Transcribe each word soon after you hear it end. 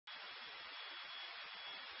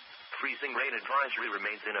freezing rain advisory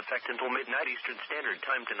remains in effect until midnight Eastern Standard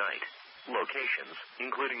Time tonight. Locations,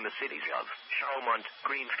 including the cities of Charlemont,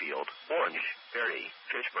 Greenfield, Orange, Berry,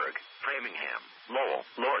 Fishburg, Framingham, Lowell,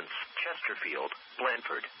 Lawrence, Chesterfield,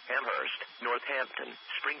 Blandford, Amherst, Northampton,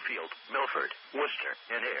 Springfield, Milford, Worcester,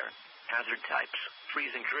 and Ayr. Hazard types: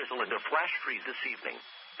 freezing drizzle and a flash freeze this evening.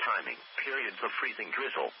 Timing: periods of freezing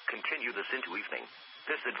drizzle continue this into evening.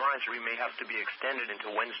 This advisory may have to be extended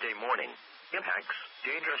into Wednesday morning. Impacts: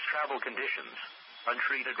 dangerous travel conditions.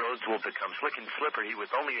 Untreated roads will become slick and slippery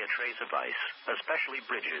with only a trace of ice, especially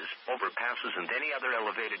bridges, overpasses, and any other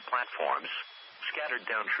elevated platforms. Scattered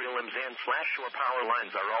down tree limbs and shore power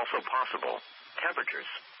lines are also possible. Temperatures: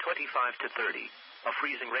 25 to 30. A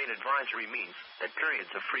freezing rain advisory means that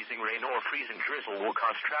periods of freezing rain or freezing drizzle will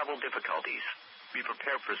cause travel difficulties. Be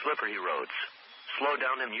prepared for slippery roads. Slow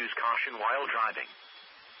down and use caution while driving.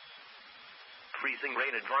 Freezing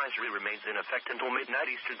rain advisory remains in effect until midnight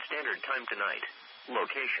Eastern Standard Time tonight.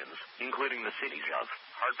 Locations, including the cities of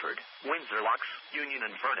Hartford, Windsor Locks, Union,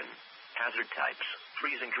 and Vernon. Hazard types: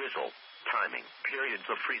 freezing drizzle. Timing: periods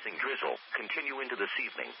of freezing drizzle continue into this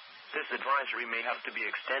evening. This advisory may have to be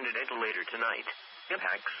extended into later tonight.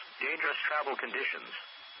 Impacts: dangerous travel conditions.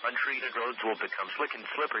 Untreated roads will become slick and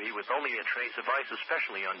slippery with only a trace of ice,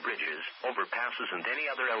 especially on bridges, overpasses, and any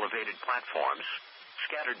other elevated platforms.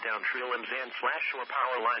 Scattered down tree limbs and shore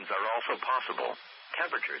power lines are also possible.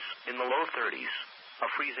 Temperatures in the low 30s. A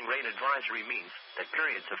freezing rain advisory means that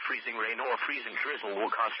periods of freezing rain or freezing drizzle will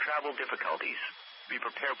cause travel difficulties. Be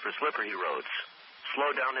prepared for slippery roads. Slow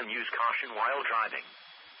down and use caution while driving.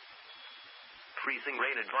 Freezing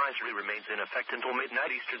rain advisory remains in effect until midnight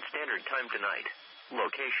Eastern Standard Time tonight.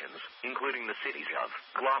 Locations, including the cities of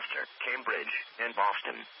Gloucester, Cambridge, and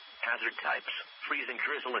Boston. Hazard types: freezing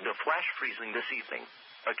drizzle and a flash freezing this evening.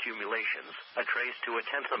 Accumulations: a trace to a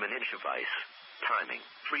tenth of an inch of ice. Timing: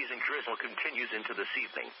 freezing drizzle continues into this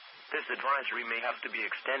evening. This advisory may have to be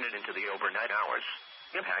extended into the overnight hours.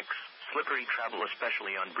 Impacts: slippery travel,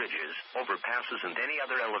 especially on bridges, overpasses, and any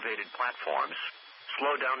other elevated platforms.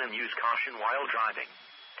 Slow down and use caution while driving.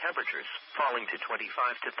 Temperatures falling to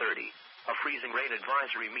 25 to 30. A freezing rain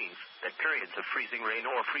advisory means that periods of freezing rain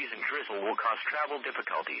or freezing drizzle will cause travel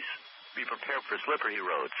difficulties. Be prepared for slippery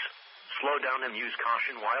roads. Slow down and use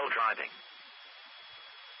caution while driving.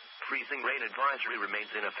 Freezing rain advisory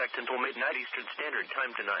remains in effect until midnight Eastern Standard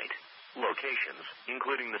Time tonight. Locations,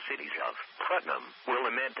 including the cities of Putnam,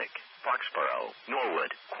 Willimantic, Foxborough,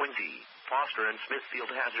 Norwood, Quincy, Foster, and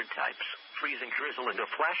Smithfield. Hazard types: freezing drizzle and a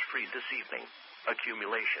flash freeze this evening.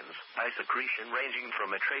 Accumulations: ice accretion ranging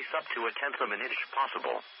from a trace up to a tenth of an inch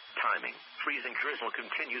possible. Timing: freezing drizzle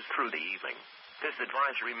continues through the evening. This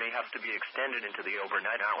advisory may have to be extended into the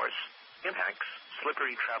overnight hours. Impacts: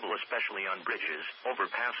 slippery travel, especially on bridges,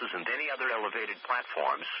 overpasses, and any other elevated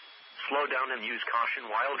platforms. Slow down and use caution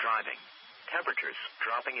while driving. Temperatures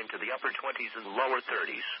dropping into the upper 20s and lower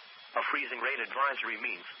 30s. A freezing rain advisory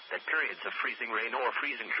means that periods of freezing rain or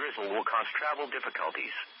freezing drizzle will cause travel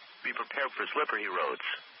difficulties. Be prepared for slippery roads.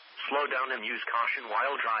 Slow down and use caution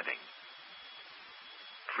while driving.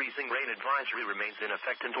 Freezing rain advisory remains in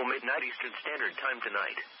effect until midnight Eastern Standard Time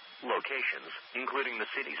tonight. Locations, including the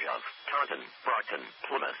cities of Taunton, Brockton,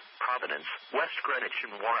 Plymouth, Providence, West Greenwich,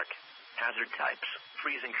 and Warwick. Hazard types: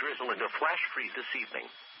 freezing drizzle and a flash freeze this evening.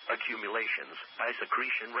 Accumulations: ice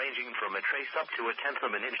accretion ranging from a trace up to a tenth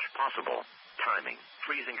of an inch possible. Timing: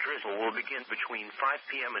 freezing drizzle will begin between 5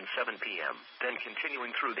 p.m. and 7 p.m., then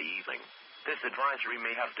continuing through the evening. This advisory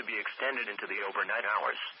may have to be extended into the overnight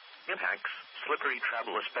hours. Impacts: slippery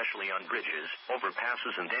travel, especially on bridges,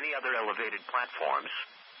 overpasses, and any other elevated platforms.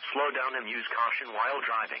 Slow down and use caution while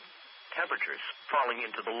driving. Temperatures falling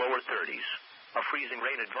into the lower 30s. A freezing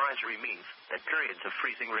rain advisory means that periods of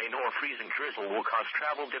freezing rain or freezing drizzle will cause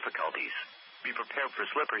travel difficulties. Be prepared for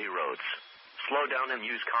slippery roads. Slow down and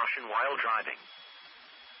use caution while driving.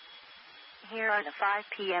 Here are the 5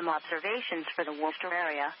 p.m. observations for the Worcester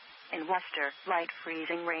area. In Worcester, light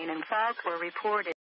freezing rain and fog were reported.